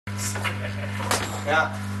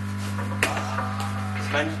Ja.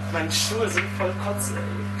 Meine Schuhe sind voll kotze, ey.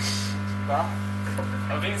 Ja?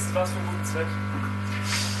 Aber wenigstens war es für einen guten Zweck.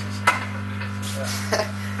 Ja.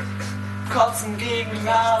 Kotzen gegen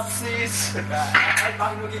Nazis. Ja,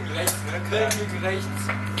 einfach nur gegen rechts, ne? Grillen gegen rechts.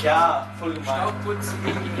 Ja, voll gemein. Staubputzen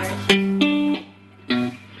gegen rechts.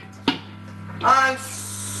 Eins.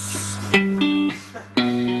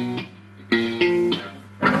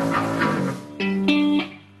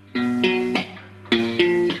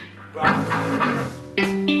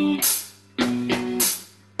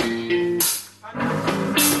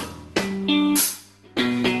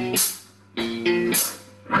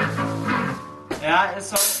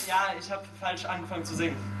 Ja, ich habe falsch angefangen zu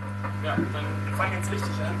singen. Ja, dann fang jetzt richtig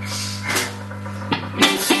an.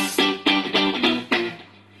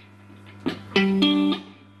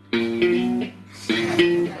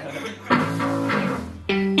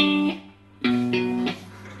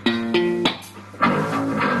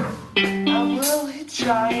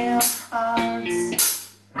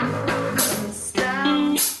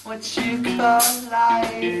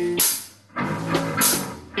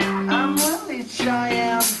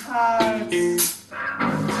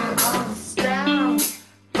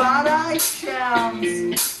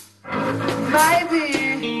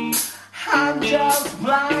 Maybe I'm just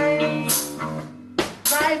blind.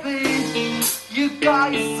 Maybe you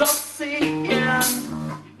guys are seeing.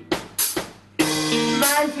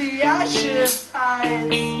 Maybe I should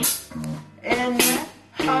hide in that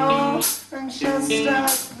hole and just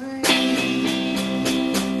stop breathing.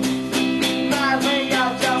 Maybe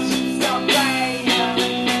I just should stop playing.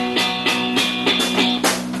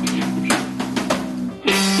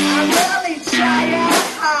 I'm really trying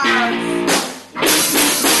hard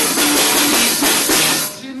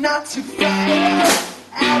not to fail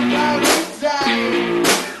every day.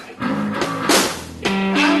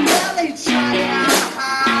 I'm really trying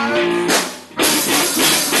hard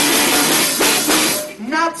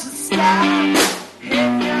not to stop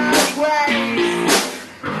in your ways.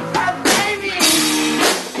 And maybe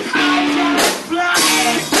I'm just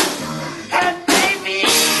blind. And maybe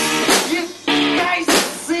you guys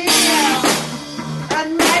see it. And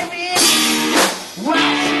maybe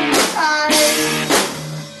watching time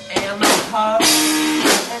in the pub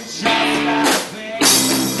and just laughing.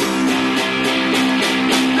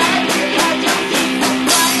 Maybe I just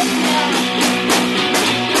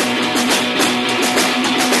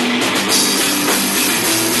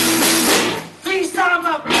see some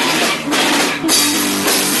of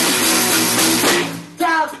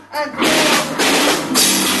doubt and fear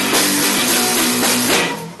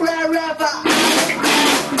wherever I am.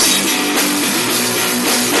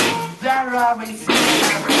 There are always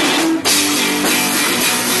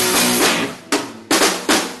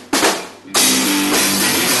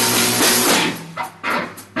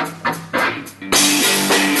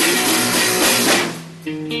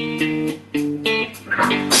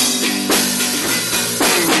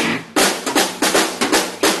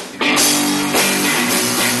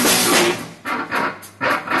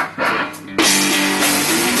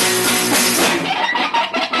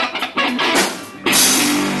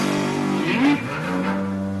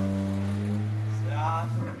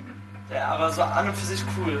aber so an und für sich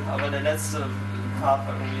cool, aber der letzte Part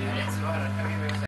war irgendwie... Ja, jetzt war das